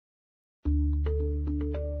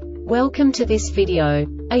Welcome to this video.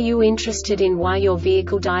 Are you interested in why your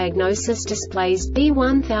vehicle diagnosis displays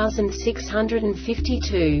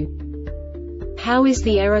B1652? How is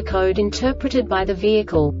the error code interpreted by the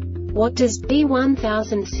vehicle? What does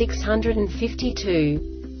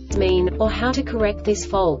B1652 mean, or how to correct this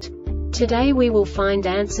fault? Today we will find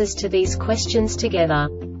answers to these questions together.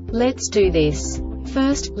 Let's do this.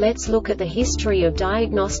 First, let's look at the history of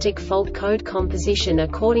diagnostic fault code composition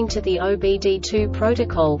according to the OBD2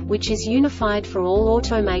 protocol, which is unified for all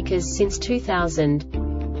automakers since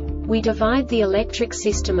 2000. We divide the electric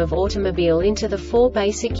system of automobile into the four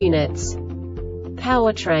basic units: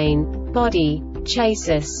 powertrain, body,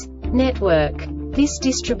 chassis, network. This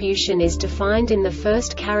distribution is defined in the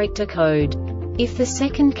first character code. If the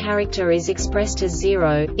second character is expressed as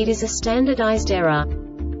 0, it is a standardized error.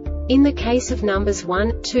 In the case of numbers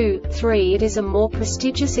 1, 2, 3, it is a more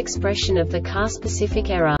prestigious expression of the car-specific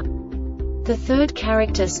error. The third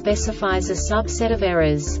character specifies a subset of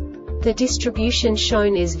errors. The distribution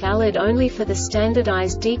shown is valid only for the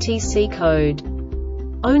standardized DTC code.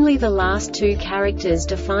 Only the last two characters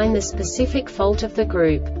define the specific fault of the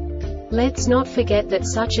group. Let's not forget that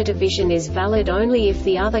such a division is valid only if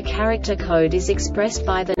the other character code is expressed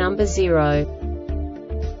by the number 0.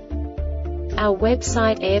 Our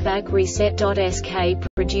website airbagreset.sk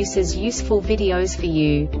produces useful videos for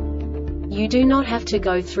you. You do not have to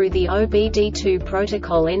go through the OBD2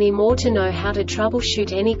 protocol anymore to know how to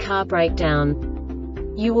troubleshoot any car breakdown.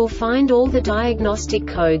 You will find all the diagnostic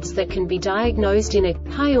codes that can be diagnosed in a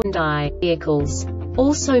Hyundai vehicles.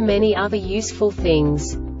 Also many other useful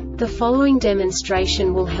things. The following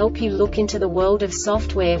demonstration will help you look into the world of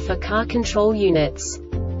software for car control units.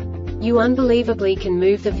 You unbelievably can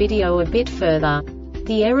move the video a bit further.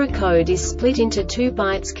 The error code is split into 2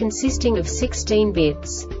 bytes consisting of 16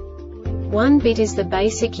 bits. 1 bit is the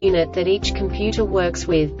basic unit that each computer works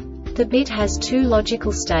with. The bit has 2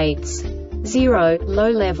 logical states: 0, low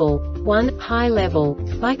level, 1, high level.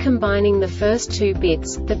 By combining the first 2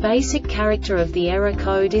 bits, the basic character of the error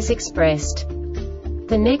code is expressed.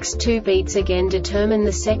 The next 2 beats again determine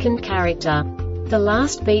the second character. The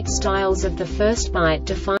last beat styles of the first byte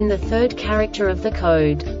define the third character of the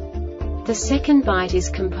code. The second byte is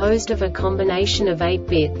composed of a combination of 8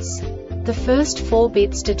 bits. The first 4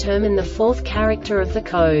 bits determine the fourth character of the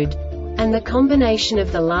code. And the combination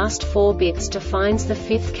of the last 4 bits defines the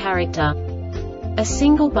fifth character. A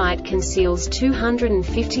single byte conceals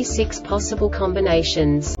 256 possible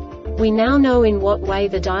combinations. We now know in what way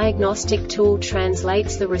the diagnostic tool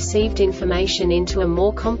translates the received information into a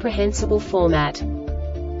more comprehensible format.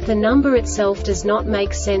 The number itself does not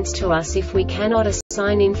make sense to us if we cannot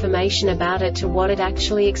assign information about it to what it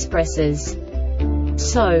actually expresses.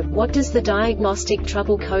 So, what does the Diagnostic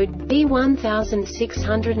Trouble Code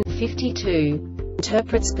B1652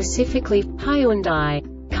 interpret specifically for Hyundai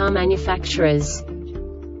car manufacturers?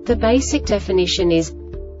 The basic definition is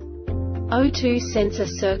O2 sensor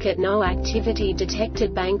circuit no activity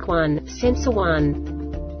detected bank 1, sensor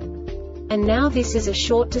 1. And now this is a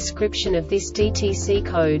short description of this DTC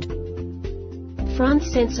code. Front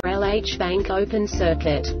sensor LH bank open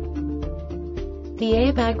circuit. The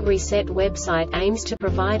Airbag Reset website aims to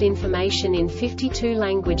provide information in 52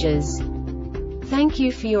 languages. Thank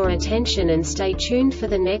you for your attention and stay tuned for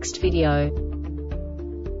the next video.